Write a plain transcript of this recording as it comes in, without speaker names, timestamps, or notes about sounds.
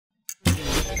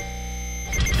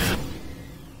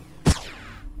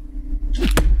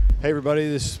Hey everybody,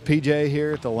 this is PJ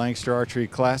here at the Lancaster Archery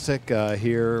Classic,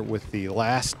 here with the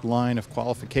last line of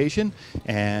qualification,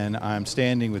 and I'm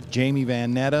standing with Jamie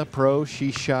Van Netta, pro.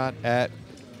 She shot at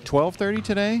 12:30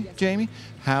 today. Jamie,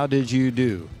 how did you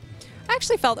do? I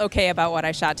actually felt okay about what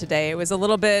I shot today. It was a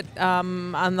little bit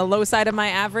on the low side of my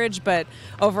average, but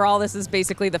overall this is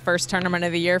basically the first tournament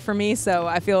of the year for me, so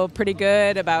I feel pretty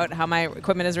good about how my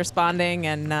equipment is responding,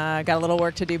 and got a little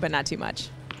work to do, but not too much.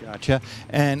 Gotcha.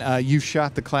 And you've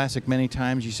shot the Classic many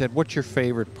times. You said, what's your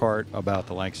favorite part about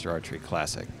the Lancaster Archery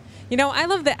Classic? You know, I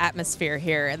love the atmosphere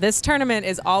here. This tournament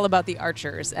is all about the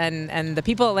archers, and the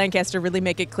people at Lancaster really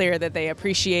make it clear that they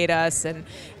appreciate us, and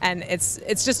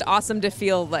it's just awesome to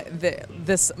feel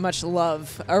this much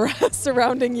love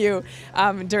surrounding you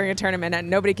during a tournament. And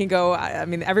nobody can go. I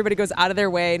mean, everybody goes out of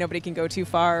their way. Nobody can go too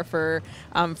far for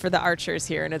the archers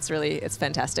here, and it's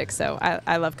fantastic. So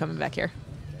I love coming back here.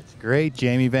 Great.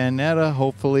 Jamie Van Netta,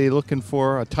 hopefully looking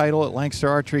for a title at Lancaster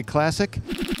Archery Classic.